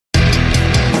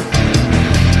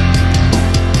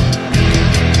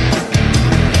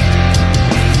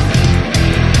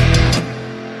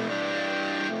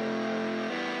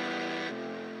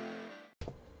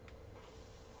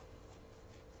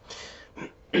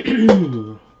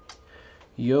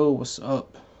Yo, what's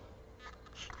up?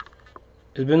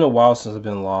 It's been a while since I've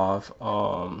been live.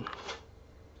 I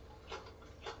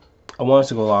wanted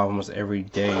to go live almost every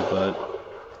day, but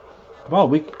about a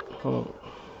week,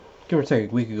 give or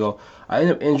take a week ago, I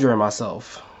ended up injuring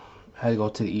myself. I had to go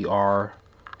to the ER.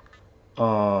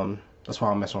 That's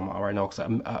why I'm messing with my eye right now, because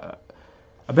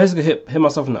I basically hit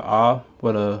myself in the eye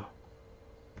with an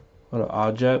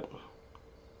object,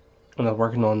 and I was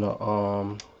working on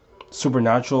the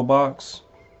supernatural box.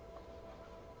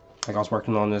 Like I was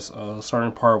working on this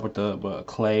certain part with the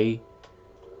clay,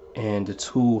 and the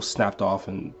tool snapped off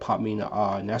and popped me in the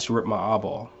eye, and actually ripped my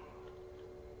eyeball.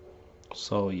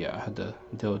 So yeah, I had to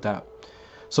deal with that.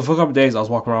 So for a couple of days, I was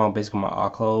walking around basically with my eye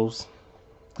closed.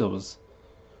 It was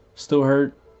still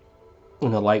hurt,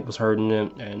 and the light was hurting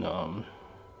it, and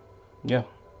yeah.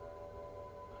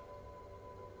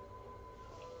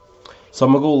 So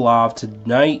I'm gonna go live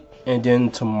tonight, and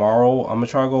then tomorrow I'm gonna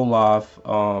try to go live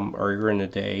earlier in the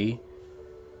day.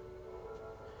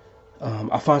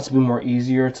 I find it to be more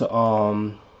easier to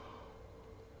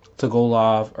go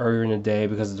live earlier in the day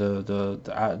because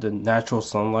the natural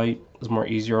sunlight is more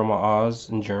easier on my eyes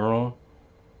in general.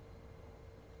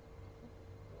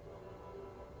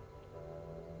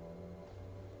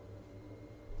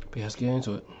 But yeah, let's get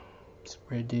into it. It's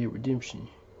Red Dead Redemption.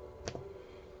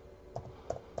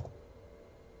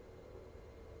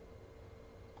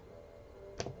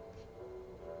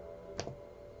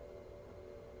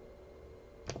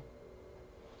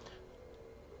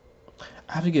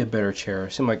 I have to get a better chair.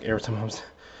 It seems like every time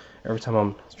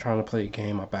I'm trying to play a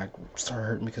game, my back starts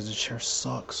hurting because the chair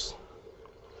sucks.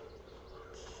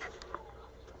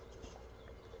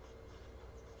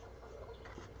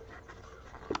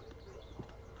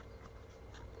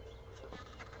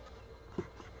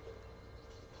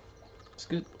 It's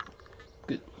good.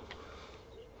 Good.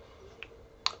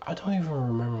 I don't even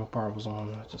remember what part I was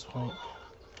on at this point.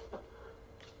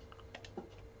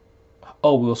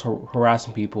 Oh, we was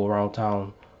harassing people around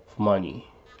town for money,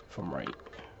 if I'm right.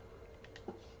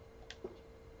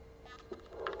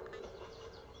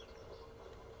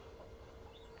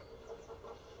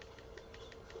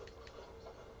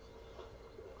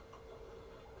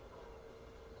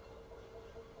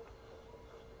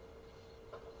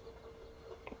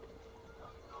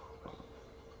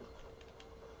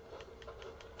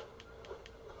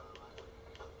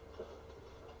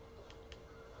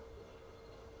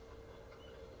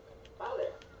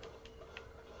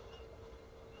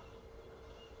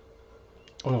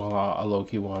 I'm not gonna lie, I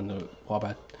low-key wanted to walk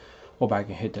back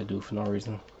and hit that dude for no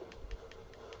reason.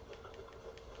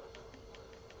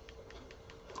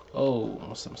 Oh, I'm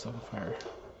gonna set myself on fire.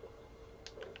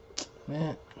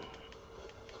 Man.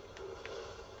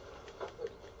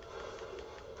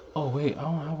 Oh wait, I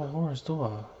don't have a horse, do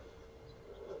I?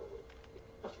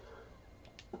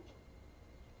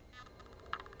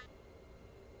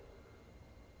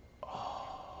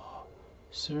 Oh,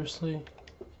 seriously?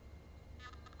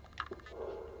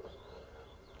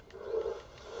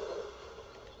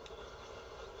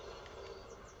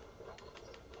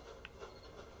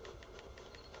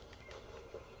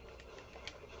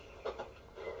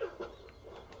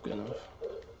 Good enough.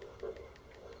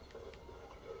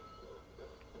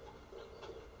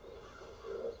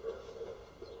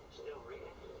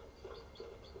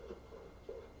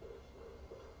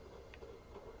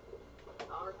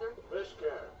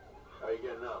 Mister, how you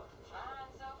getting up? Fine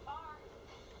so far.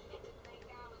 To think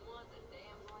I was once a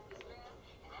damsel in distress,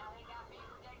 and now they got me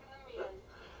protecting the men.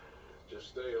 Just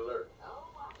stay alert. Oh,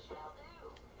 I shall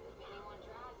do. If anyone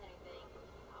tries anything,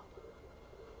 I'll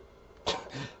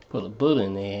Put a bullet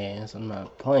in their ass. I'm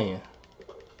not playing.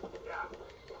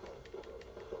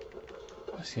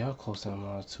 Let's see how close am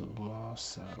I to my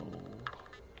saddle.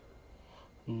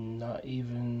 Not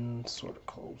even sort of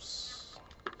close.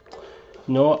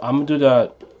 You know what? I'm gonna do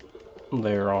that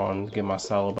later on. Get my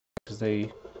saddle back because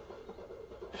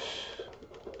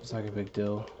it's like a big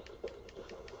deal.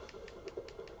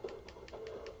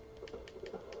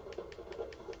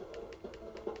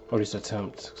 Or at least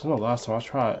attempt. Cause I know last time I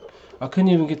tried, I couldn't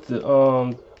even get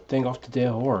the thing off the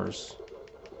dead horse.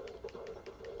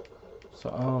 So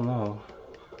I don't know.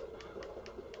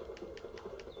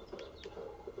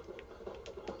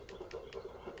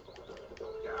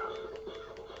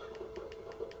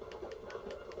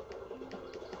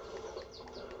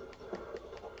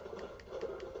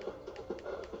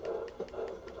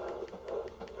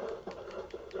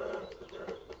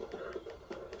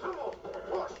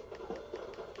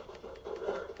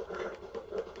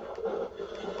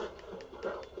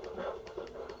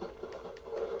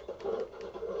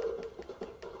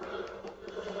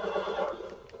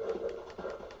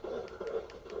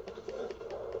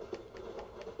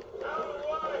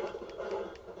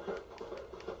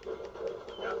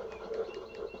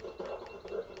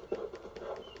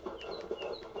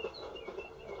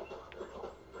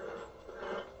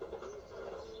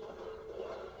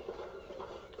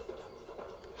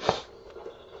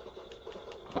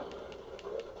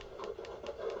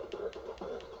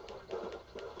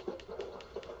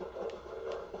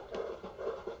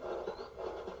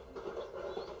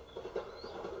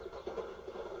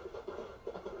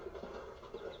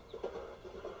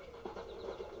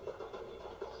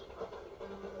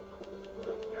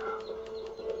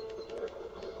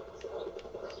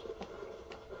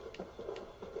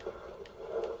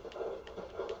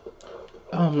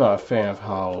 I'm not a fan of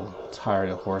how tired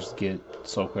the horses get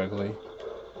so quickly.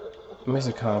 It makes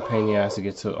it kind of pain in the ass to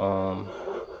get to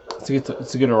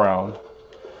get around.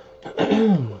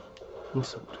 Need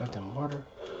some goddamn water.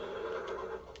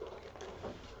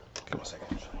 Give me a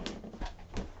second.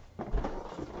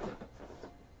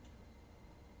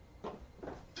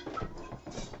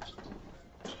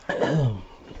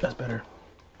 That's better.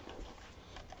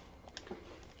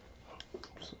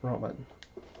 Wrong button.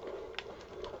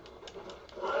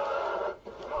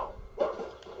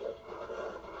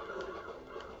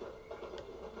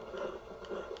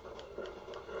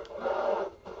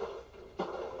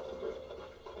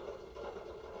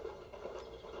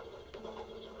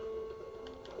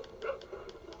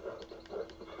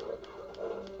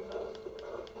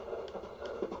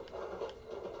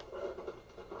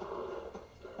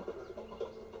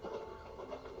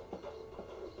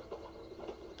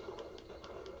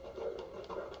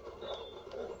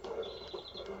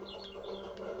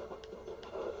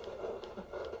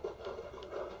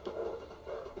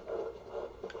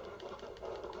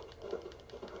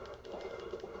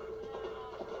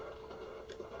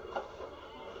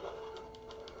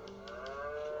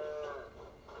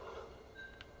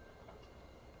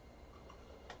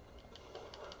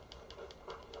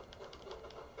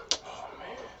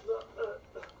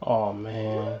 Oh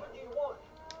man.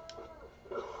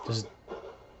 Just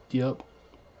yep.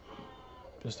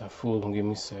 Just that food gonna get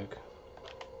me sick.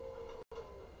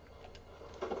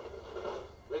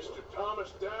 Mr.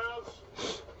 Thomas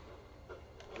Downs?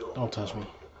 Don't touch me.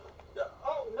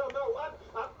 Oh, no, I'm...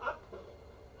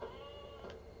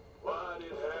 Why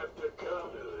did it have to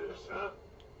come to this, huh?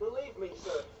 Believe me,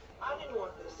 sir, I didn't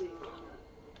want this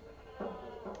either.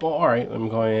 Well, alright, let me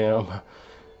go in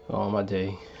on my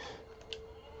day.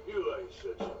 You ain't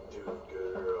such a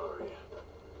do-gooder, are you?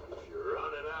 If you're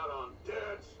running out on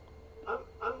debts...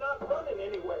 I'm not running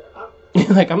anywhere.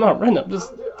 Like, I'm not running up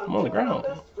this. I'm on the doing my ground.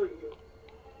 best for you.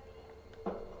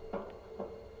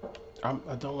 I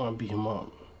don't want to beat him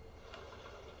up.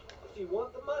 If you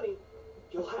want the money,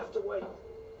 you'll have to wait.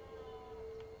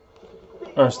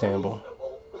 Understandable.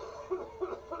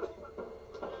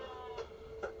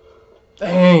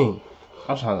 Dang.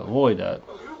 I was trying to avoid that.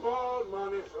 You borrowed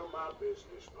money from my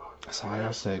business partner. That's how I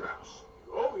got sick.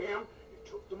 You owe him, you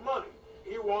took the money.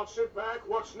 He wants it back.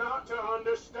 What's not to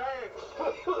understand?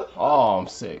 Oh, I'm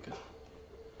sick.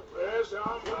 Where's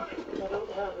our money? I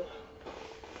don't have it.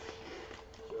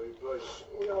 Silly place.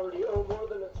 We already owe more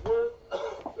than it's worth.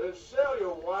 Then sell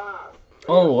your wife.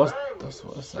 Oh, Your that's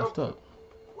family, effed something. up.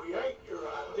 We ain't your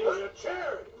idea of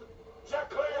charity. Is that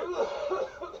clear?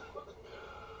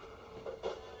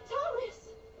 Thomas!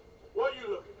 What are you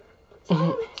looking at?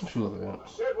 What you looking at? I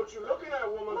said what you looking at,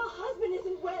 woman. My husband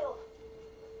isn't well.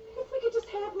 If we could just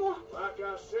have more. Like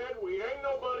I said, we ain't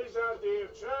nobody's idea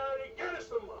of charity. Get us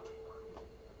the money.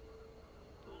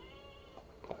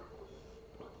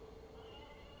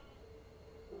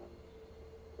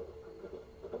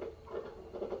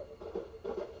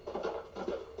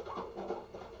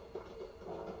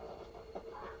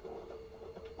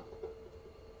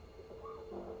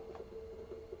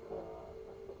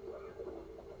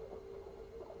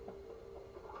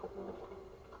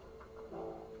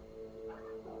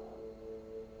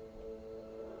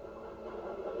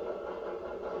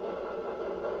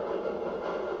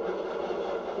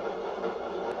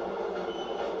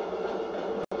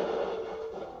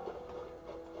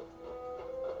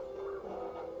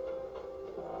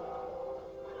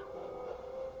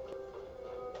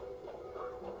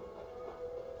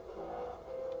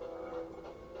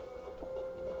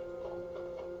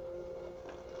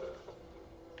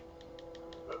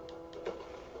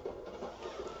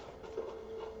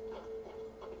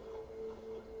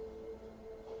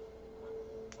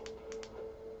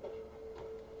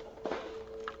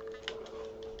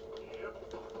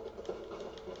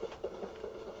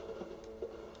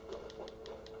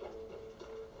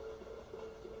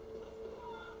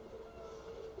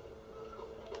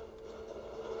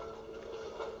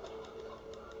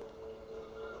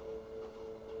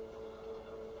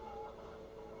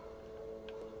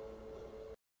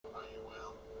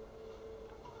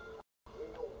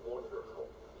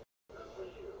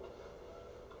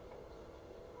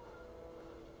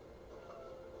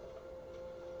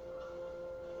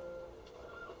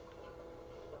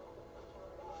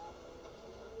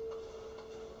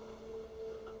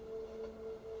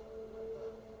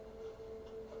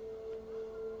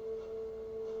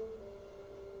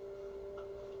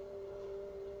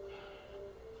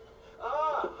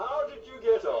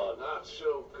 Not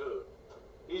so good.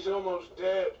 He's almost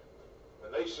dead.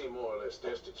 And they seem more or less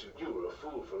destitute. You were a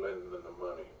fool for lending them the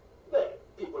money. Man,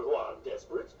 people who are desperate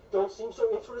Don't seem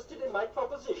so interested in my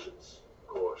propositions. Of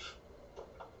course.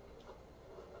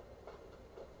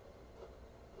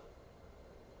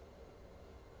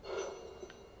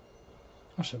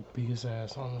 I should beat his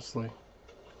ass, honestly.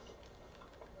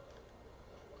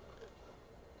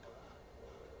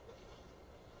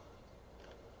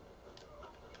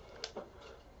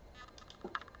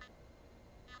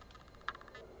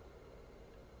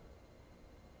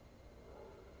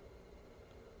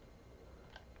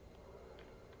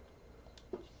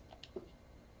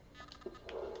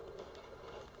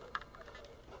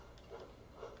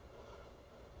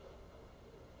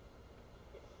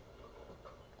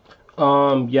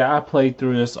 Yeah, I played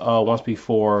through this once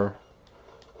before,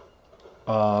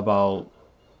 about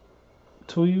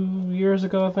 2 years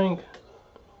ago, I think.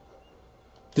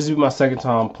 This will be my second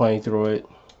time playing through it.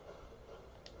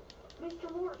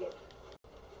 Mr. Morgan,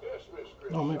 Yes, Miss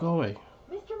Oh man, Grimshaw. go away.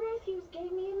 Mr. Matthews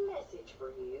gave me a message for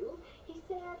you. He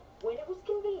said when it was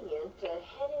convenient to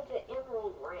head into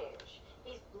Emerald Ranch.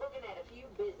 He's looking at a few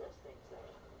business things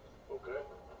there. Okay.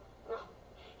 Oh,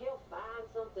 he'll find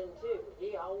something too.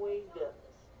 He always does.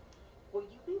 Will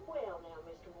you be well now,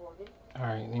 Mr. Morgan? All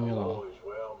right, leave me I'm alone. always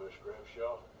well, Miss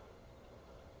Grimshaw.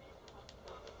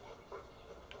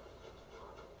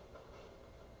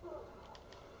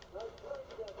 Nice place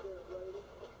you got there, lady.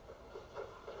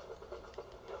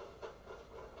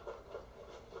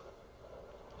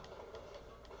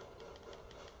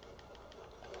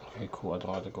 Okay, cool. I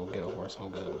don't have to go get a horse. I'm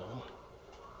good now.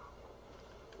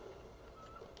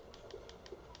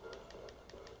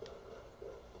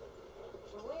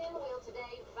 When will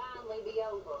today finally be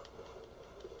over?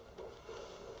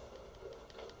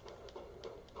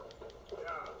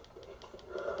 Yeah.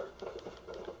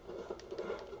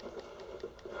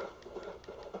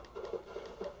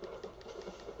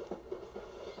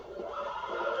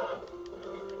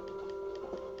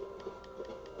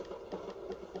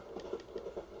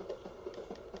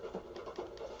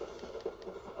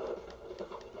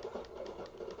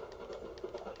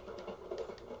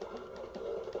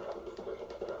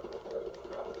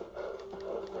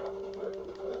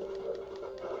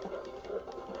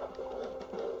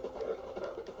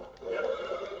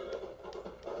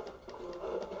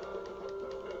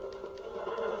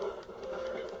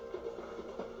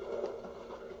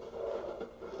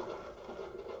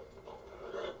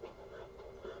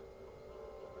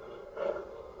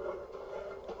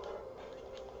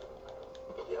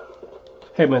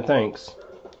 Hey man, thanks.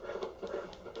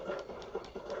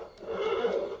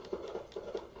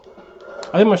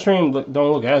 I think my stream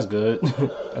don't look as good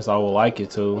as I would like it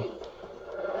to,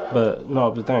 but no,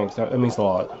 but thanks. That means a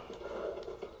lot.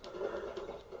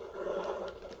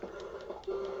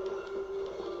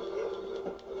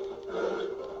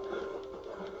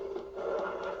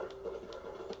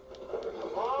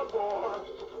 Come on, boy.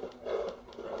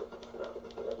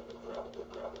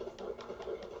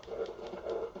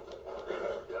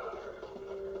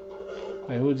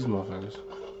 Hey, who are these motherfuckers?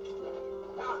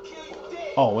 I'll kill you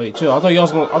dead. Oh wait, chill. I thought y'all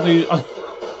was gonna. I thought you.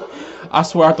 I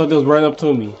swear, I thought they was right up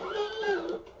to me.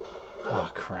 Oh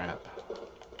crap.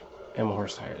 And my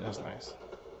horse tired. That's nice.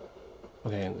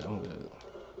 Okay, I'm good.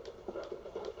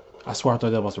 I swear I thought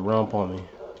they was about to run up on me.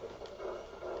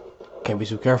 Can't be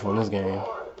too careful in this game.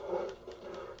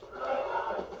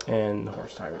 And the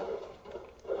horse tired.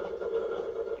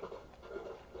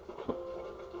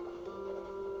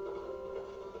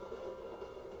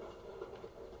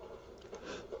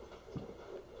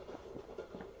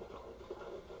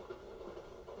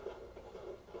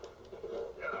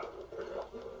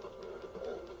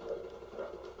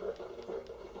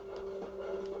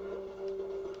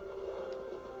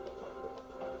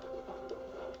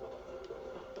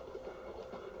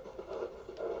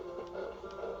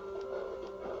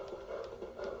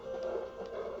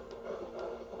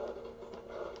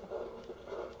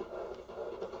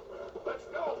 Let's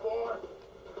go, boy.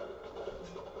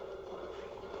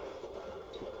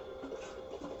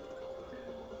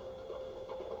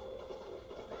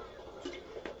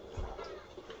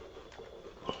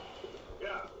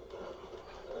 Yeah.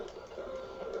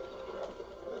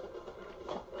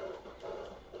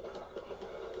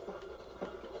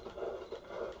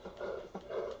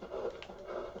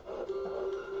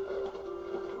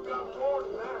 You got more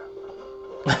than that.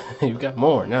 You got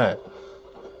more than that.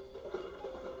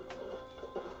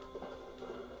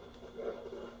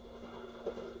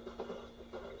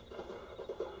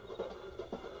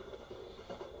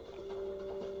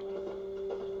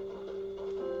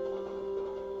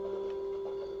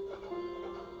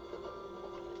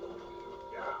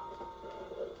 Yeah.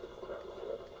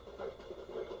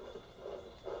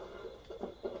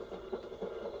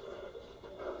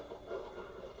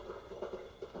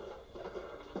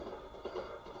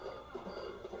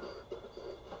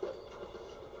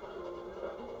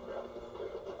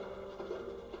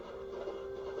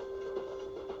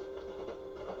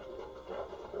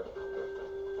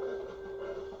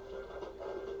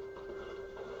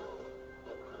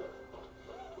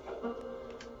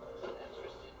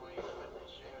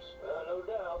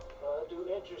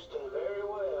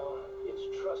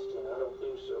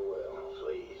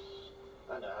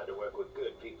 work with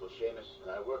good people, Seamus.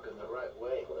 And I work in the right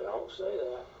way. Well, they all say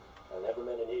that. I never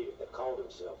met an idiot that called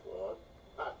himself one.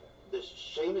 Partner, this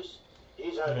is Seamus.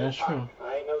 He's our Yeah, new that's true. partner.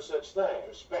 I ain't no such thing.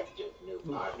 Respected new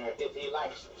partner if he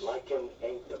likes us. Liking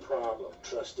ain't the problem.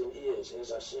 Trusting is.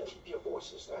 As I said, keep your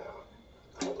voices down.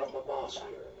 I don't want my boss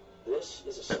here. This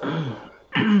is a sign.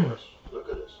 Look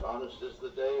at us. Honest as the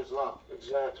day is long.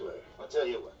 Exactly. I'll tell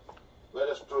you what. Let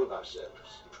us prove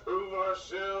ourselves. Prove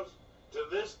ourselves to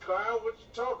this clown? What you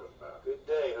talking about? Good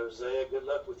day, Hosea. Good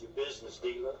luck with your business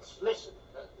dealings. Listen,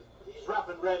 he's rough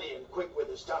and ready and quick with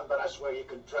his tongue, but I swear you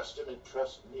can trust him and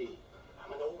trust me.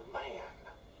 I'm an old man.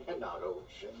 You're not old,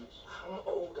 Seamus. I'm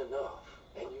old enough.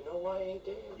 And you know I ain't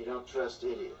dead. You don't trust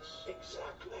idiots.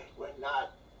 Exactly. We're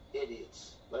not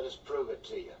idiots. Let us prove it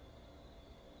to you.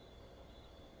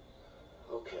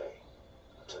 Okay.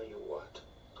 I'll tell you what.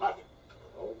 Carter.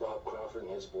 Old Bob Crawford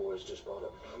and his boys just bought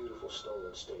a beautiful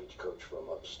stolen stagecoach from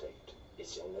upstate.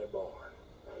 It's in their barn.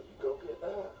 Now you go get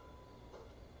that.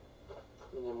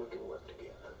 And then we can work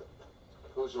together.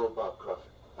 Who's old Bob Crawford?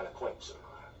 An acquaintance of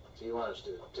mine. So you want us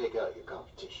to take out your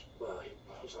competition? Well,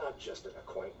 he's not just an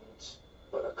acquaintance,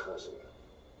 but a cousin.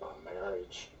 By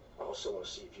marriage. I also want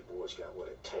to see if you boys got what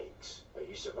it takes. Now,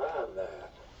 you survive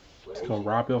that. It's gonna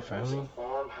rob your There's family? a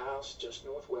farmhouse just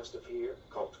northwest of here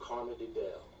called Carmody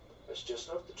Dell. It's just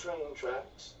off the train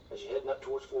tracks as you're heading up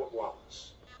towards Fort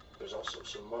Wallace. There's also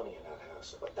some money in that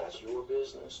house, but that's your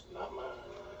business, not mine.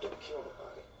 Don't kill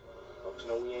nobody. Folks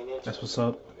know we ain't into That's what's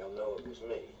up. They'll know it was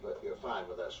me. But you're fine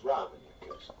with us robbing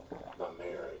your cousin. My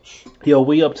marriage. Yo,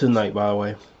 we up tonight, by the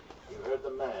way. You heard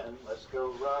the man. Let's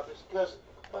go rob his cousin.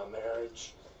 My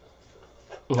marriage.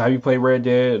 How you play Red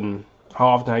Dead, and how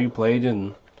often have you played,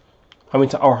 and how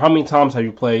many times have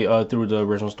you played through the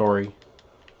original story?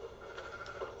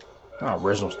 Not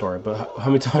original story, but how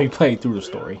many times you played through the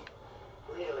story?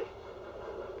 Really?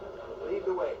 Lead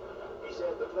the way. He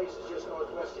said the place is just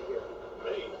northwest of here.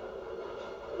 Me?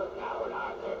 Look out,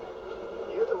 Arthur.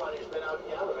 You're the one who's been out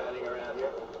gallivanting around here.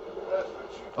 That's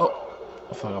what you Oh, call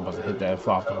I thought I was about to hit that and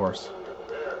fly off the horse. it.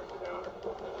 Very now.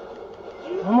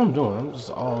 What am I doing? I'm just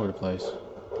all over the place.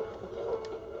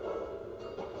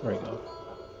 There you go.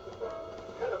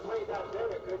 Could have played that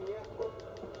better, couldn't you?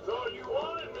 Thought you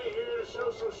wanted me here to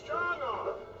show some strong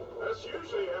arm. That's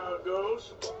usually how it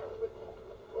goes. You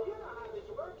know how this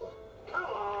works. Come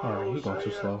on, Alright, he's going too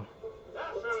Hosea. slow.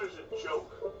 That fella's a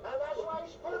joke. And that's why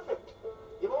he's perfect.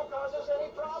 He won't cause us any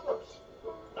problems.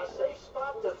 A safe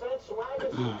spot to fence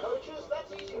wagons and coaches,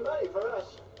 that's easy money for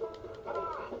us. Come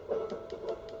on.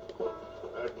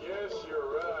 I guess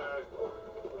you're right.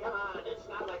 Come on, it's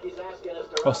not like he's asking us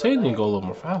to Oh, say it didn't go a little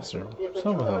more faster. If the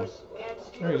Some of two them. of us can't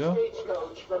steal There you go. a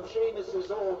stagecoach from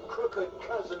Seamus's old crooked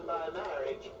cousin by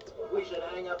marriage, we should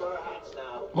hang up our hats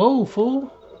now. Whoa,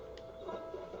 fool.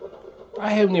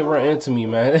 I haven't even run into me,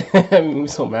 man. That made me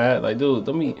so mad. Like, dude,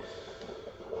 let me...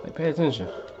 Like, pay attention.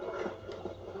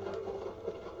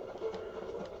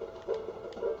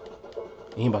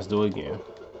 He about to do it again.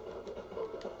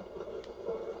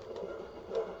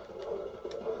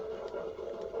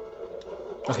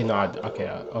 Okay, no, okay,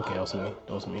 that was me.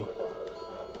 That was me.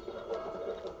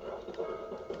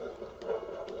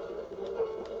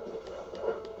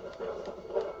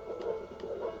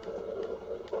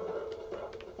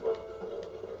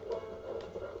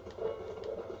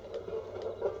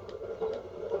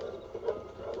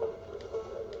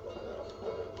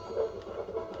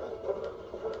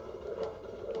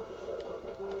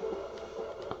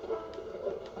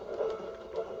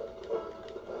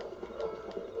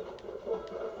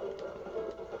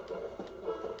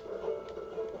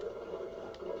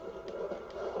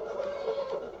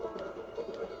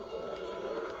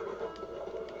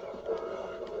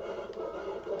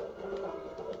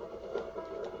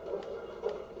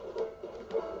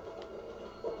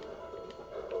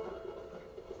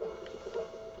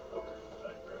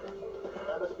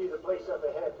 That must be the place up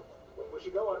ahead. We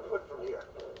should go on foot from here.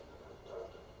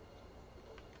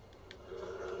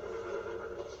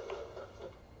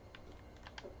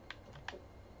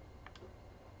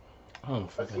 I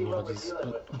don't fucking know these,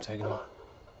 but I'm taking them.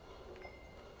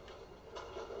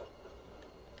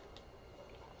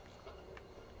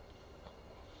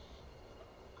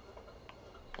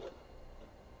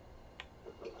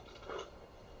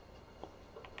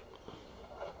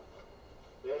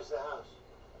 There's the house.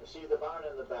 I see the barn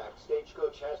in the back.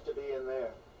 Stagecoach has to be in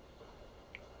there.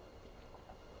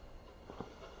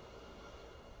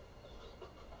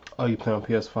 Oh, you play on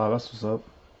PS5? That's what's up.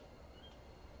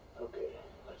 Okay,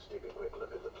 let's take a quick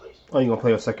look at the place. Oh, you gonna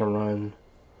play a second run?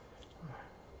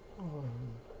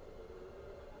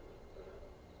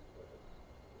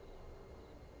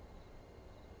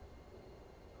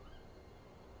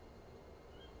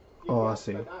 Oh, I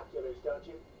see. Binoculars, don't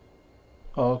you?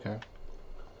 Oh, okay.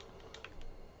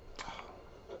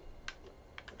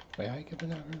 Wait, how you get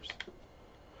binoculars?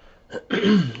 You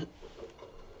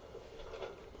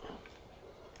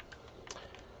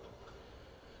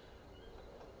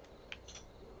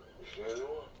see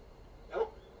anyone?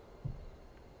 Nope.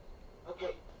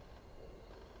 Okay.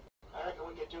 I reckon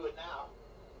we can do it now.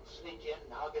 Sneak in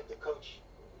and I'll get the coach.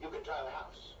 You can try the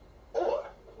house. Or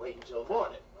wait until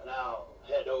morning when I'll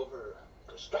head over,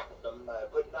 distract them by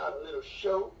putting on a little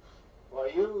show,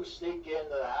 while you sneak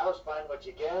into the house, find what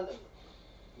you can,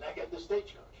 and I get the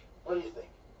stagecoach. What do you think?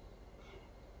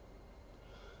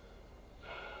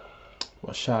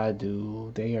 What should I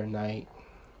do? Day or night?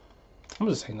 I'm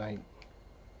gonna say night.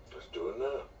 Let's do it now.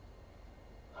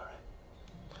 All right.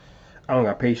 I don't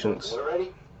got patience. We're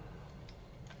ready?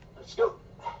 Let's go.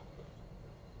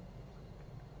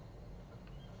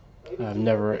 I've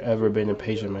never ever been a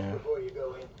patient man. Before you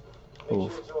go in, make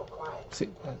Oof. sure it's all quiet. See,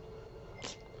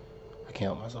 I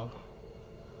can't help myself.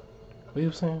 What are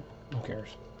you saying? Who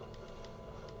cares?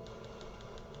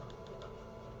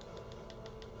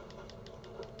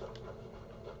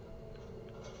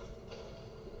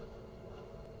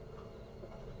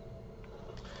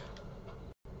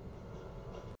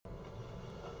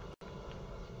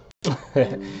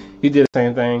 He did the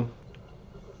same thing.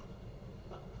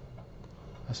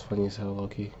 That's funny as hell,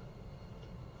 low-key.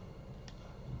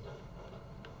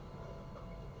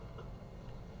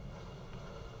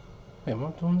 Hey, am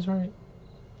I doing this right?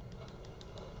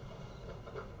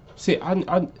 See,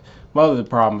 my other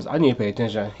problem is I need to pay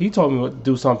attention. He told me what to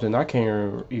do something I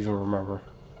can't even remember.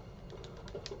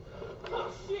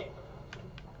 Oh, shit!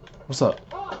 What's up?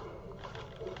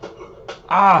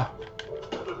 Ah!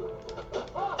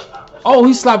 Oh,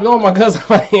 he slapped all my guns on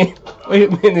my hand. Wait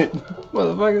a minute,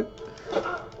 motherfucker.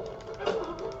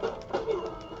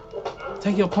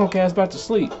 Take your punk ass back to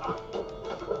sleep.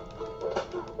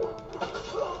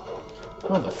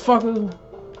 Motherfucker.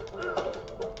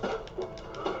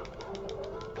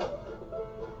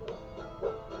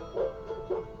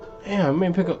 Damn,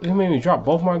 it made me drop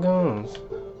both my guns.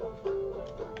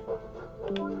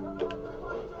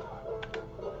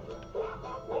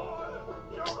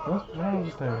 What's wrong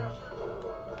with that?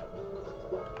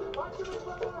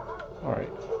 Alright.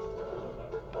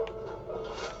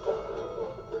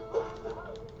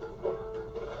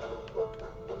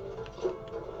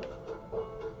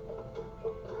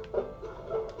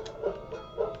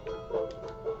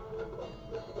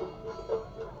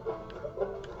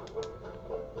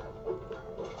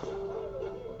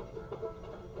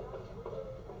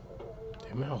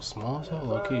 Damn, how small is that,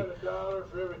 low key? $1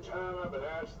 for every time I've been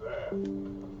asked that.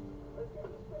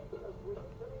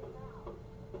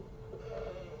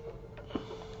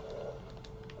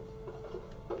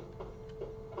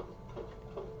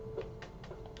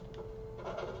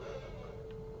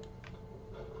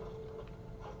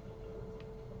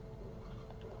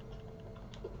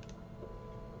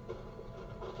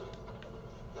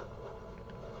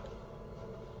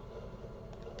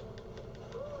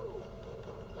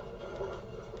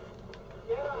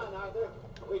 Get on, Arthur.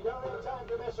 We don't have time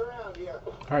to mess around here.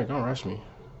 Alright, don't rush me.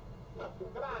 Come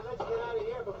on, let's get out of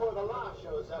here before the law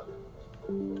shows up.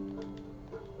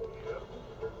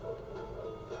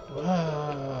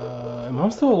 Am I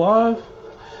still alive?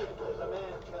 There's a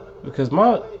man coming. Because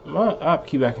my app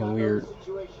keep acting weird.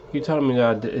 Keep telling me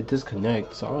that it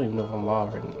disconnects, so I don't even know if I'm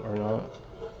live or not.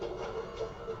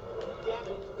 Damn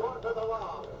it, going for the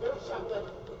law. Do something.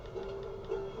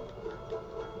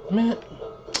 Man,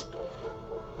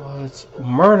 what?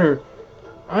 Murder?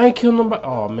 I ain't killed nobody.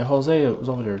 Oh man, Jose was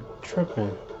over there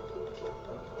tripping.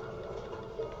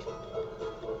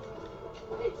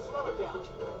 Hey, slow it down.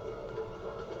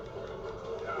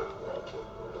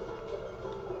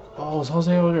 Oh, was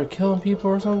Jose over there killing people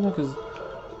or something? Cause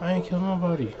I ain't killed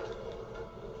nobody. You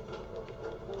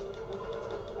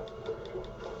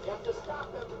have to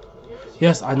stop them. Use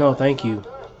Yes, I know. Thank you.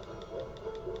 Arthur.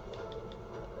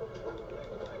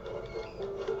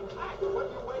 Hey, what are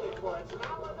you waiting for? It's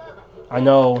now or never. I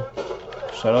know.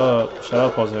 Shut up. Shut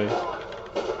up, Jose. What are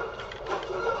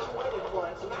you waiting for?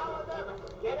 It's now or never.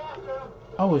 Get after him.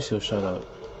 I wish he'll shut up.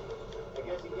 I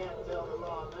guess he can't tell the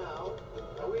law now.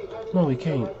 Are we headed No, he in the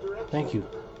can't. right direction? Thank you.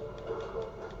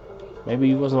 Maybe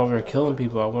he wasn't over there killing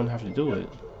people. I wouldn't have to do it.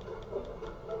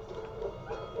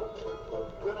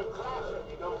 You're gonna crash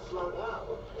if you don't slow down.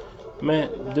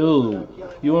 Man, dude,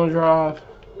 you wanna drive?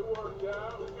 It worked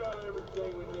out. We got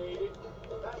everything we needed.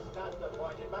 That's not the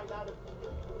point. It might not have.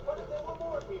 What if there were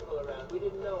more people around we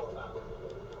didn't know about?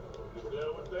 You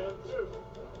deal with them too.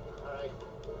 All right,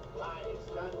 fine. It's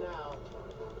done now.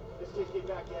 This Let's just get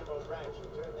back to Emerald Ranch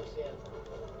and turn this in.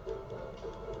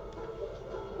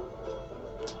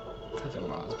 I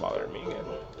think it's bothering me again.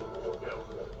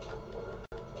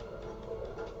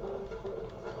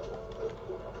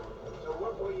 So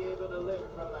what were you able to lift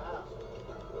from the house?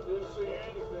 Didn't see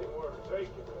anything worth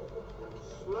taking.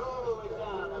 Slow it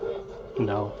down a bit.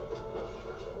 No.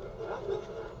 Nothing.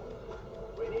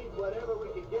 We need whatever we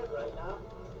can get right now.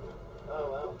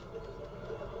 Oh well.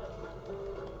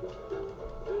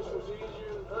 This was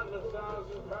easier than hunting a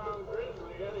 1,000-pound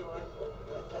grizzly anyway.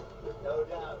 No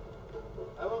doubt.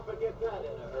 I won't forget that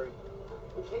in a hurry.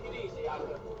 Take it easy,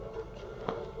 Arthur.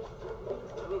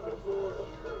 I'm looking forward to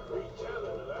your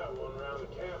retelling of that one around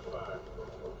the campfire.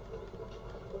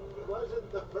 It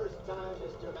wasn't the first time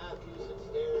Mr. Matthews had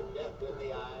stared death in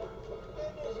the eye.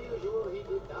 And as usual, he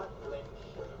did not flinch.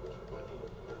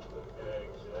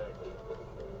 Exactly.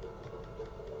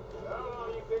 How long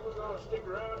you think we're gonna stick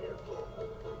around here for?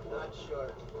 Not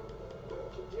sure.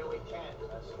 Till we can't,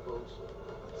 I suppose.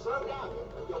 Slow down.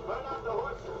 You'll burn out the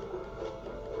horses.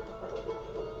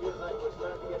 Feels like we're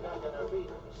starting to get back on our feet.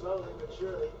 Slowly but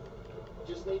surely.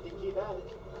 Just need to keep at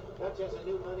it. Dutch has a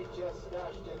new money chest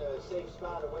stashed in a safe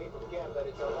spot away from camp, but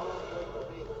it's a long way from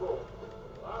being full.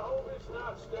 I hope it's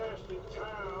not stashed in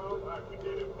town like we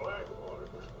did in Blackwater.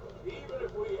 Even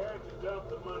if we had to dump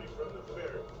the money from the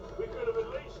ferry, we could have at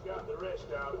least got the rest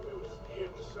out if it was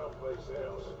hidden someplace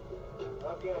else.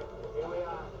 Okay, here we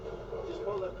are. Just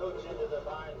pull the coach into the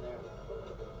barn there.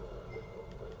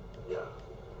 Yeah.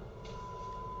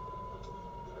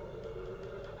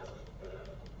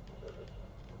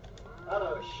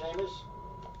 Hello,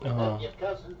 Seamus. Your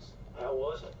cousins. How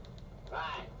was it?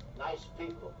 Fine. Nice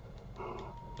people.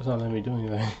 It's not letting me do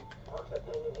anything. Park that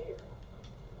thing in here.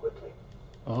 Quickly.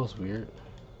 Oh, that was weird.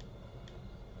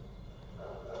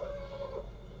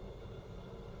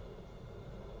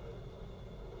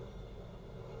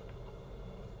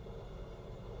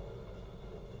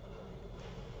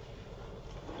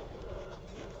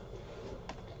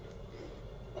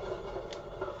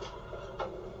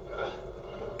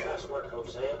 Nice work,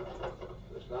 Jose. It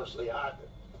was mostly Arthur.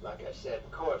 Like I said,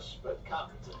 coarse but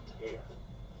competent. Here.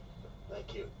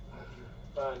 Thank you.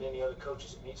 Find any other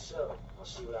coaches that need selling. I'll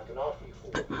see what I can offer you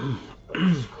for. But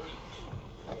discreet.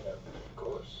 Yeah, of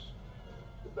course.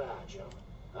 Goodbye, Joe.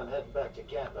 I'm heading back to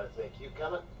camp, I think. You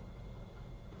coming?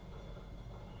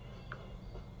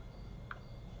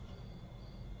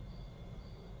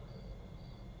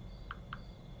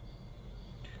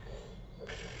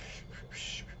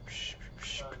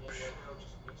 Find any other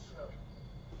coaches that need selling.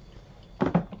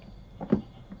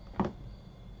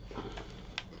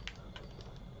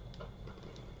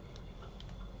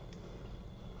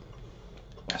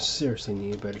 I seriously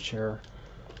need a better chair.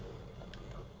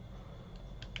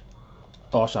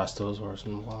 Oh, shot still is worse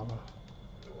than lava.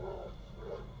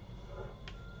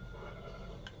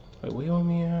 Wait, what you want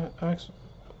me at?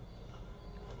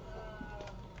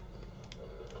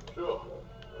 Sure.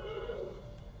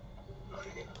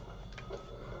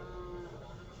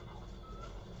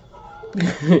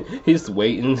 He's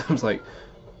waiting. I was like,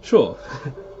 sure.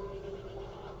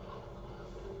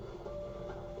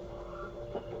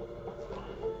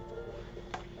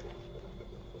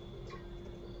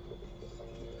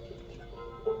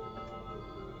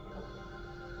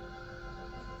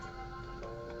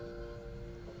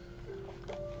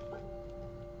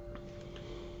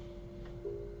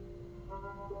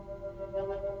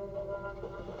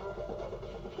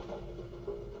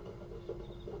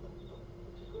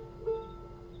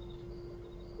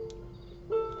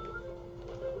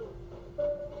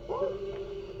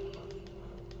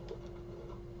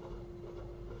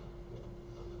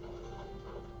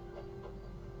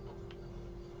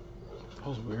 That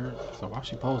was weird. So why is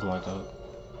she posing like that?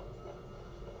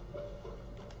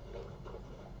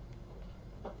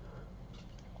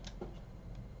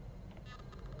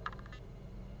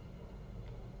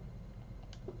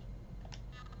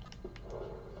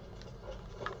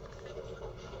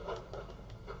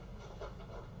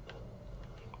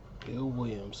 Bill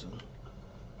Williamson.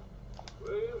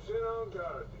 Williamson on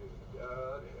guard duty.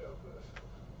 God help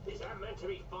us. Is that meant to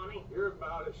be funny? You're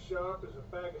about as sharp as a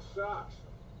bag of socks.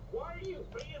 Why are you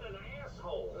being an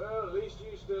asshole? Well, at least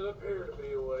you still appear to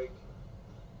be awake.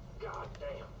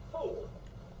 Goddamn fool.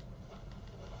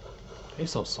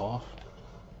 He's so soft.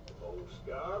 Old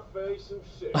Scarface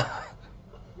himself.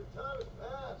 Your time has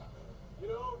passed.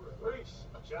 Get over it. Reese,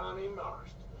 Johnny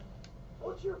Marston.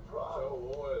 What's your problem?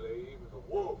 So oily, even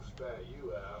the wolves spat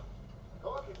you out.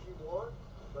 Talk if you want,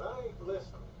 but I ain't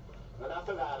listening. Enough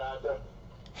of that, Arthur.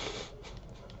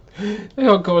 They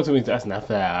don't go to me. That's not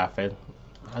fair,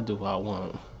 I do what I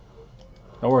want.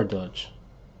 No, we're Dutch.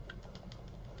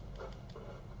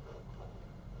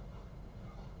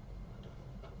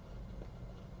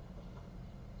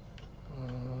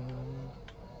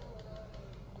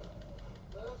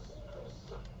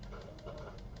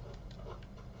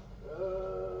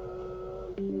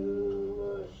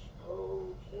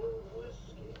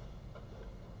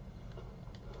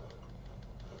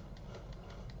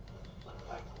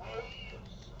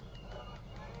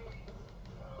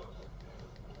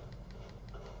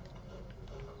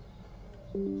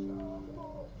 That's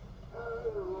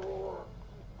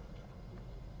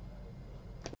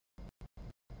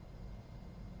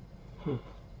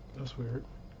weird.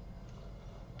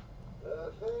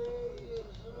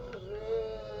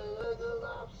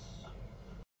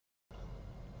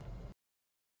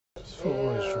 It's full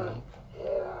of shrimp.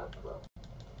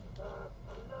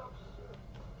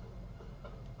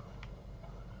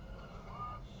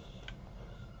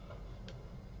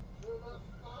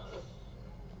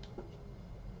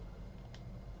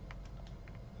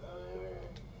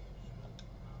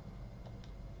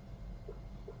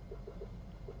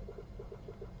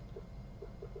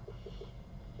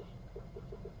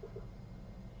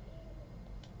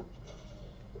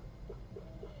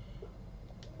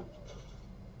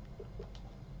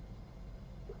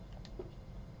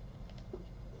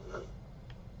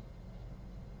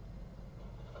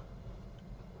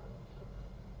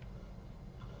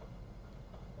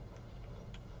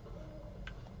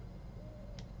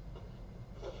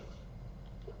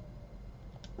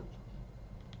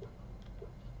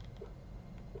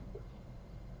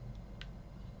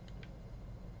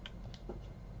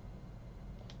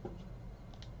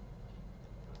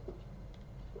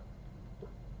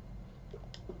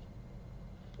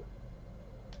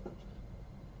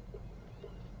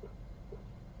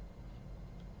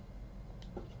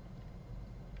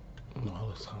 No, it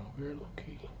looks kind of weird,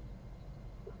 okay.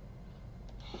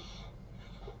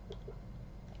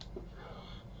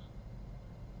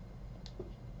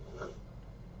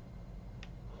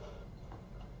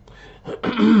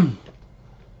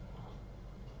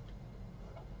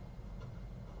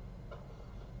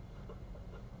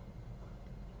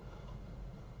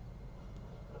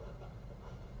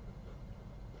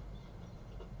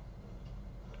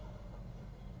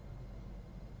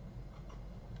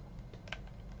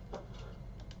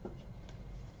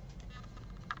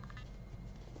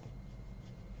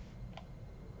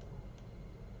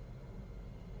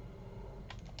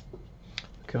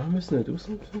 Okay, I'm missing to do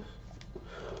something.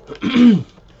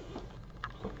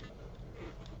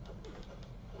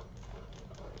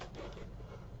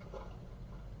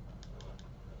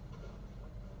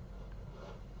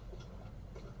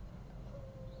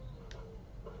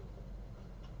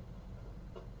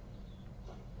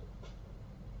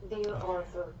 Dear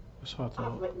Arthur, That's what I I've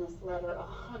thought. written this letter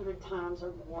 100 times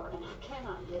or more, and I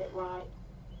cannot get it right.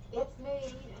 It's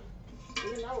me.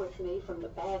 You know it's me from the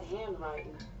bad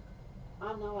handwriting.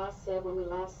 I know I said when we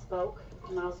last spoke,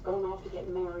 and I was going off to get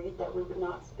married, that we would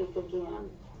not speak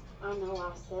again. I know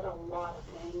I said a lot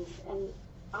of things, and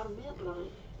I meant them,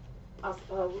 I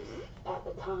suppose, at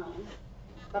the time.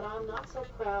 But I'm not so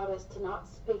proud as to not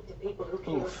speak to people who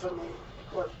care for me,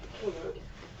 or cared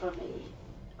for me.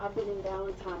 I've been in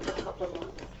Valentine for a couple of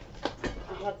months.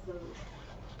 I had some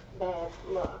bad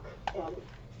luck, and,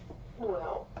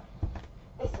 well,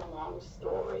 it's a long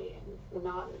story, and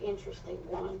not an interesting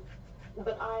one.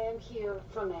 But I am here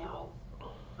for now.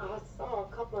 I saw a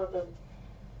couple of the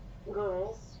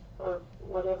girls, or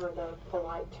whatever the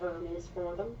polite term is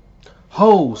for them,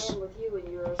 Hoes! playing with you and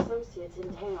your associates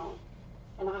in town.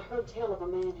 And I heard tell of a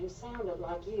man who sounded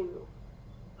like you.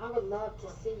 I would love to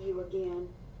see you again,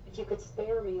 if you could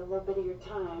spare me a little bit of your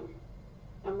time.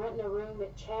 I'm renting a room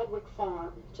at Chadwick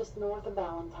Farm, just north of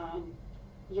Valentine.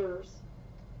 Yours,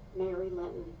 Mary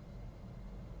Linton.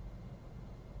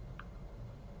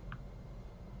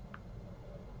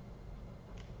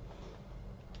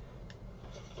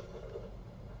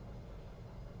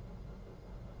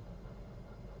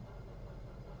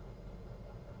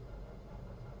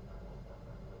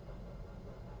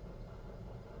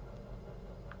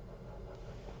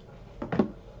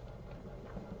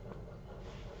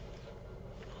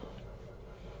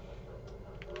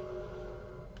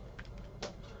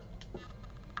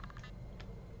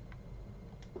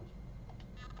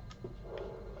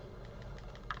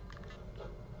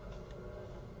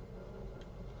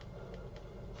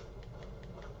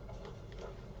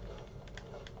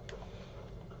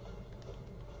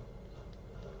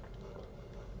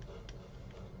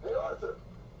 Hey, Arthur.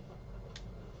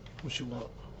 What you want?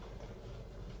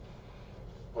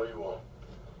 What do you want?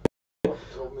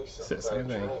 Told me something Said about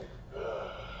same a thing. train.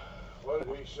 What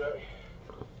did he say?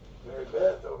 Mary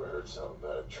Beth overheard something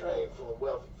about a train full of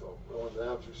wealthy folk rolling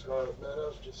down through Scarlet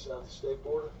Meadows just south of the state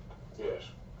border. Yes.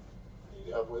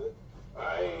 Need help with it?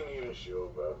 I ain't even sure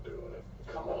about doing it.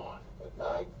 Come on. At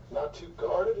night, not too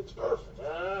guarded, it's perfect.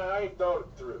 I ain't thought it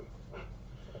through.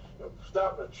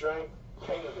 Stopping a train,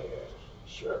 pain in the ass.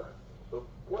 Sure. But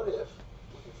what if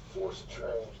we could force a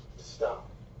train to stop?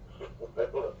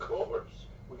 Well, of course.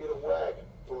 We get a wagon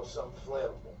full of something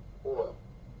flammable, oil,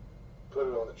 put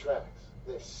it on the tracks.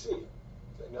 They see it.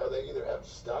 They know they either have have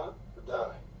to stop or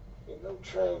die. Ain't no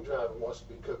train driver wants to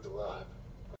be cooked alive.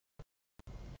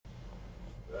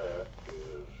 That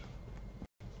is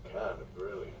kind of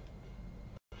brilliant.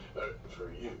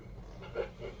 For you.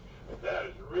 That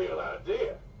is a real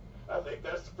idea. I think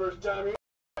that's the first time you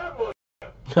had one.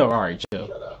 Alright, chill.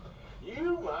 Shut up.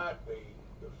 You might be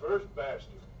the first bastard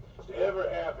to ever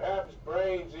have half his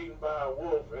brains eaten by a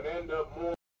wolf and end up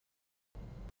more.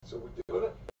 So we doing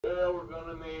it? Well, we're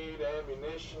gonna need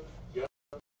ammunition, guns,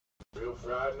 real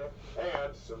frightening,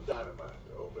 and some dynamite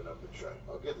to open up the train.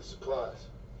 I'll get the supplies.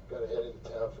 Gotta head into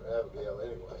town for Abigail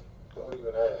anyway. Don't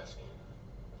even ask.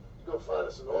 You go find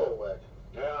us an oil wagon.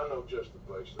 Yeah, I know just the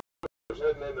place. Who's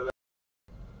heading into that?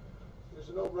 There's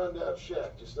an old rundown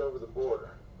shack just over the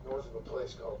border, north of a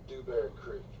place called Dewberry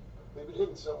Creek. Leave it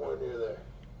hidden somewhere near there.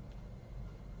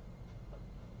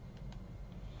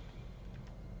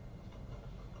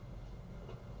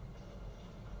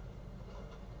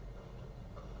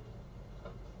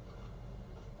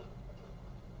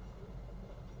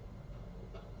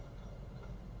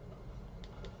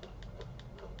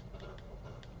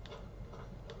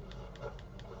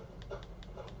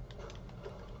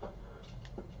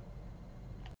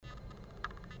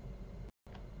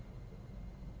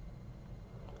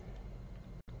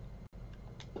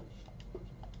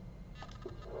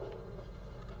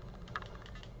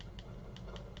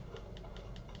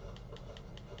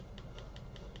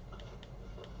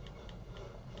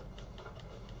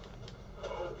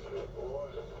 Okay, boy.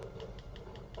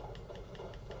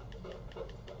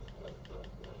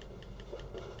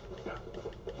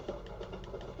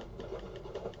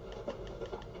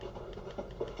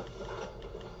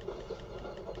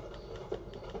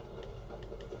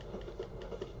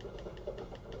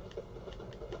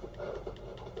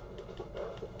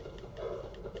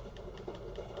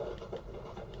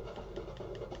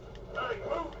 Hey,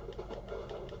 move it!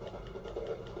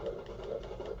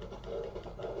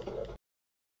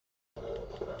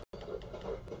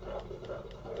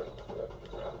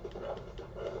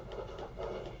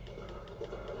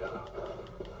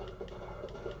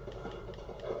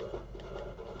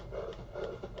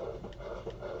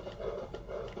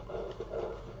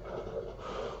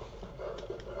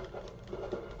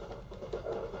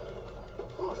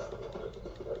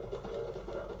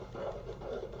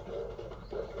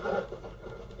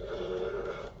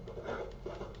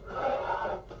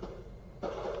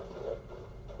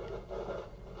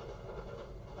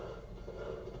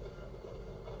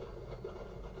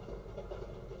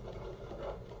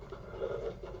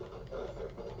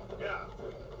 Yeah.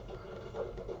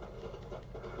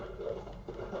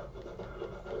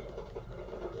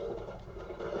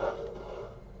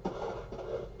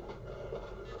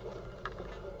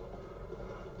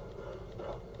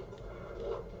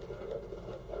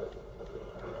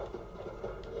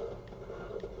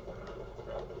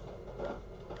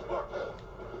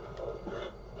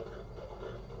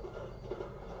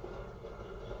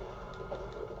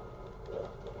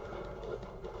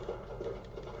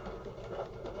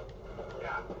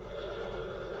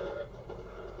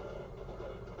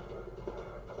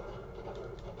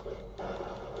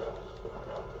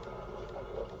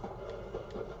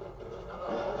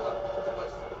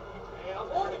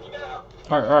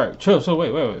 Alright, chill. So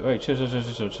wait, chill.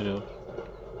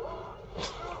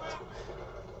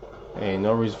 Ain't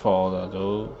no reason for all that,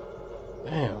 dude.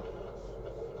 Damn.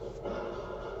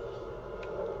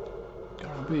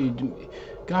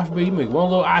 God forbid you make one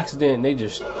little accident and they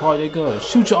just call their gun,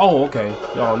 shoot you. Oh, okay,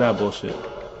 y'all on that bullshit.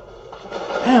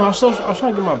 Damn, I was trying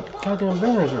to get my goddamn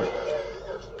bearings right.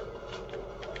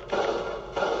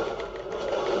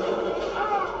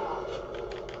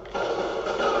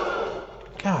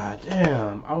 God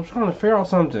damn, I was trying to figure out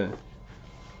something.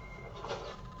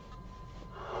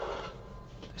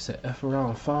 They said F around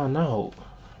and find out.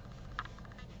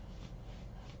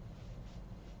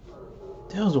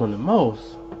 They was doing the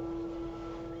most.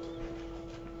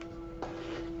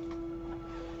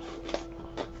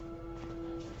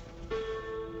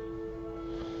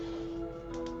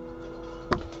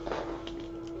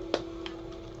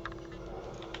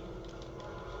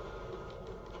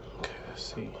 Okay, let's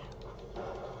see.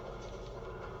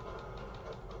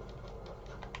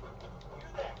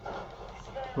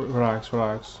 Relax.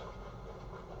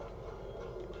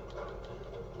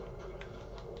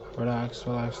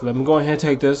 Let me go ahead and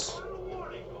take this.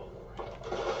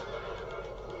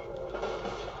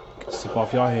 Slip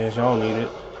off y'all hands. Y'all don't need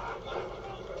it.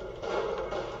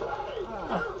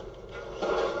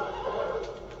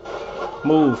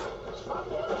 Move.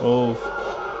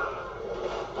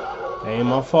 Ain't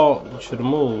my fault. You should have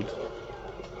moved.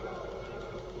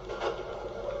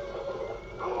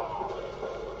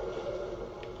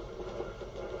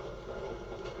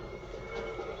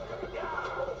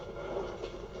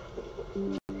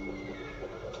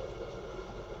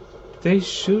 They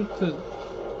shoot the.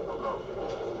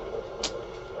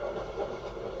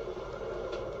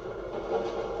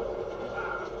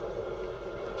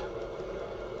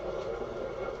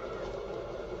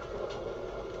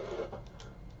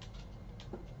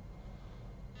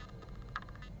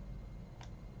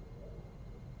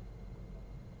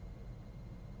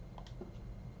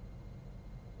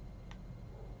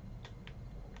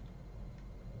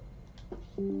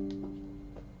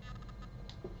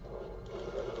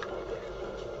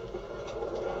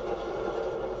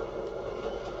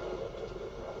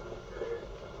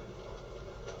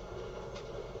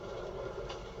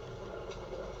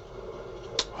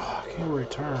 I can't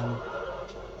return.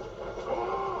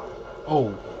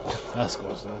 Oh, that's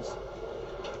coincidence.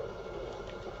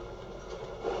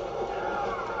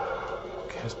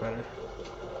 Okay, that's better.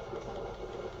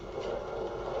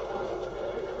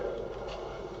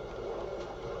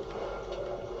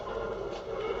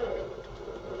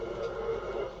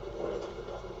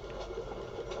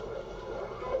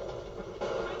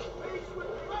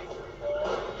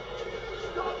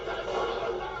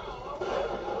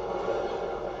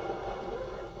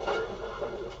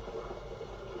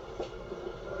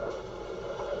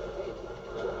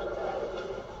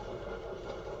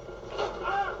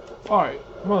 Alright,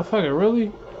 motherfucker,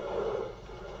 really?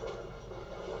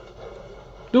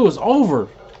 Dude, it's over.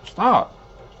 Stop.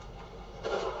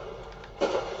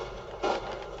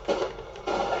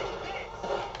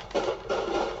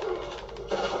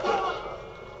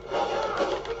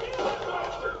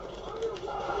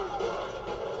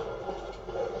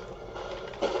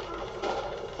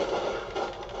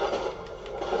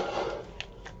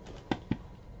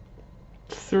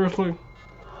 Seriously?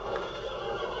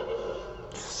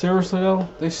 Seriously though?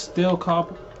 They still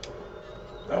cop.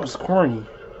 That was corny. It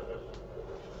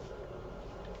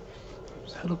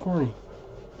was hella corny.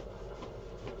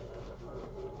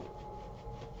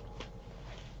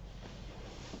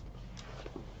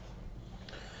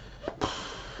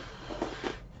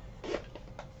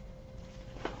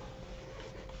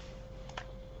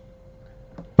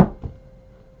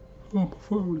 Oh, my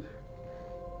phone.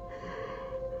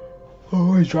 I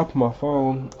always dropping my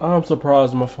phone. I'm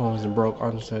surprised my phone isn't broke,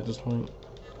 honestly, at this point.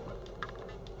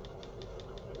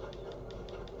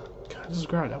 Can I just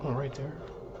grab that one right there?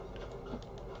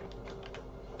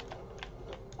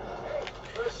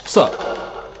 What's up?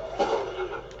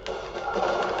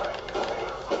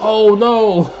 Oh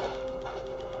no!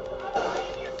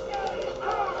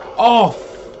 Off!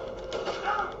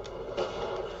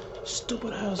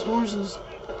 Stupid ass horses.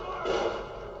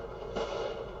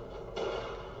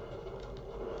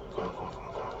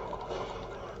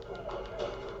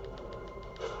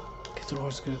 Get the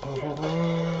horse good. Come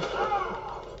on.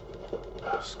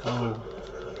 Let's go.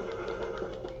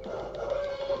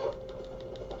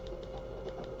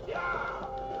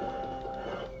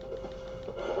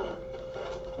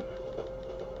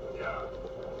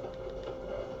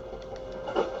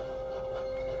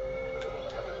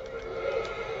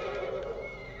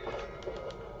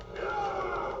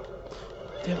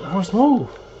 Damn, horse move.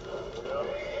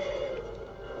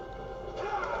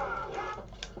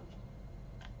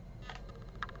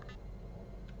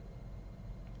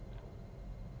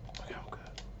 Okay, I'm good.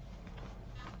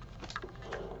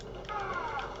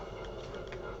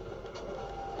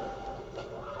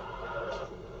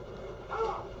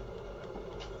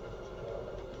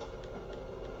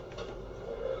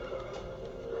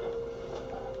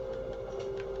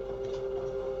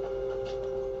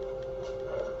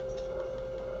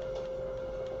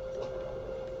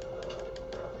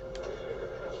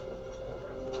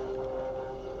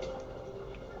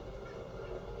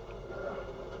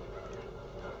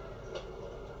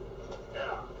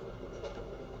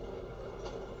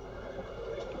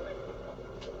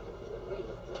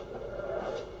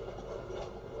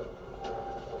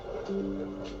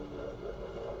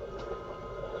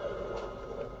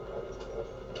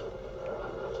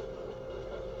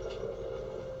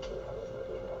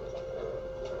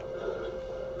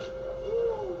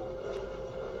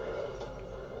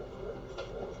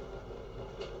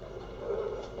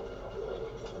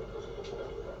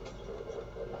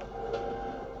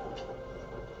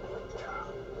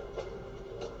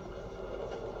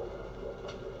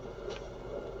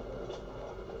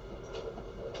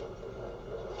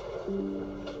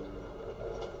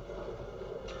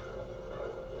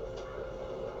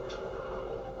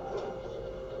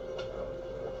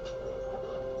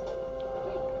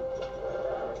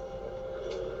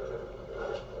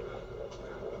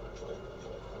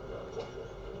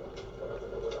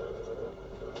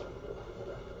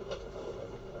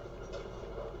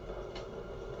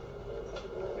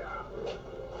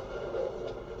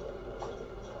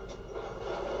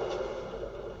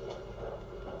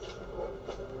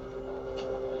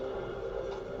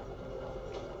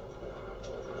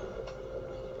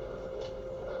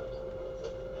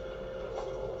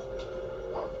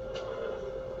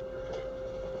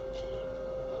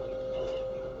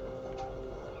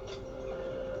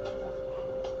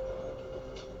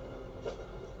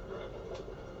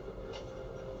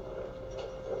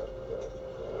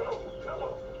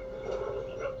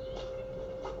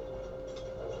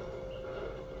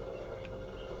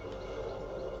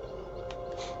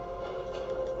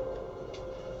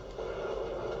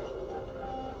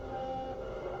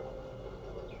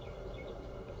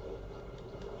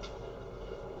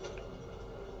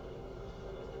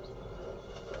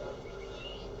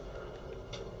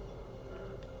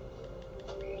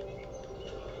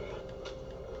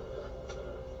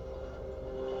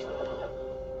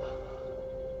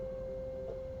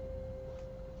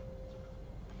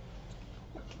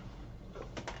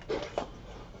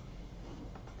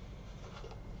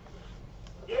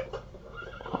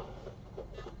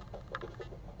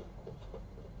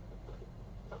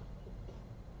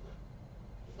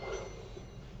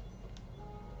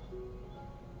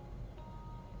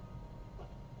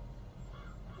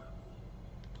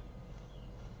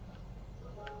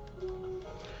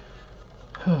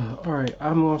 Alright,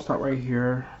 I'm gonna stop right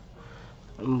here.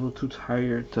 I'm a little too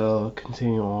tired to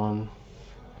continue on.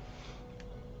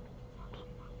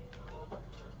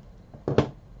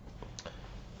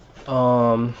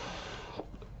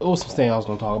 It was some things I was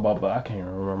gonna talk about, but I can't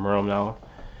remember them now.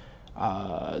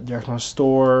 There's my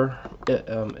store,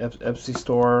 Etsy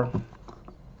store.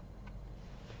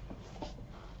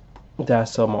 That I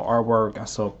sell my artwork. I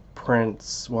sell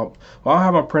prints. Well, I don't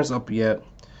have my prints up yet,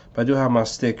 but I do have my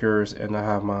stickers and I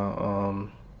have my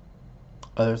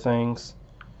other things.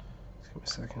 Just give me a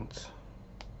second.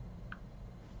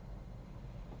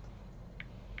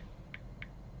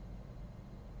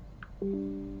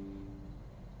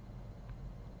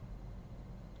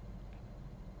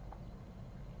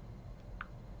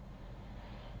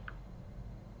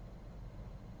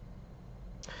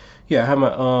 Yeah, I have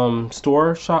my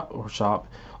shop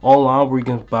online where you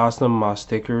can buy some of my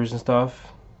stickers and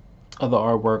stuff, other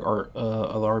artwork,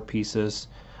 other art pieces.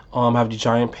 I have the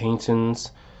giant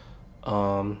paintings.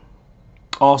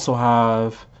 Also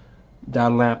have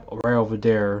that lamp right over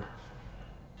there.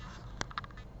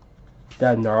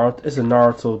 That Naruto, it's a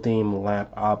Naruto themed lamp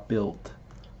I built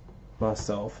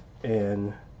myself,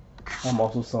 and I'm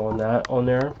also selling that on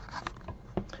there.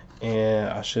 And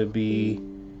I should be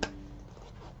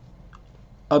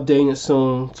updating it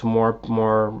soon to more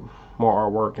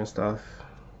artwork and stuff.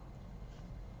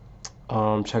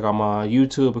 Check out my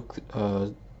YouTube.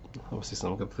 Let's see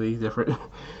something completely different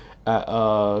at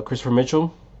Kristopher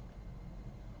Mitchell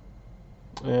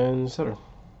and etc.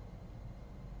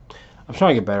 I'm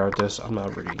trying to get better at this. I'm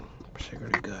not really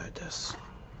particularly good at this.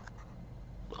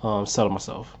 Selling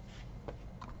myself.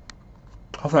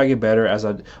 Hopefully I get better as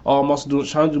I. Oh, I'm also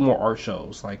trying to do more art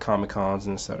shows like Comic Cons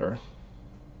and etc.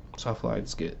 So I feel like I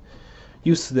just get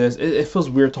used to this. It feels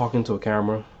weird talking to a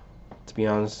camera, to be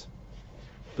honest.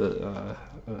 But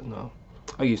no,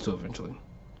 I get used to it eventually.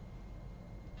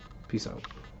 Peace out.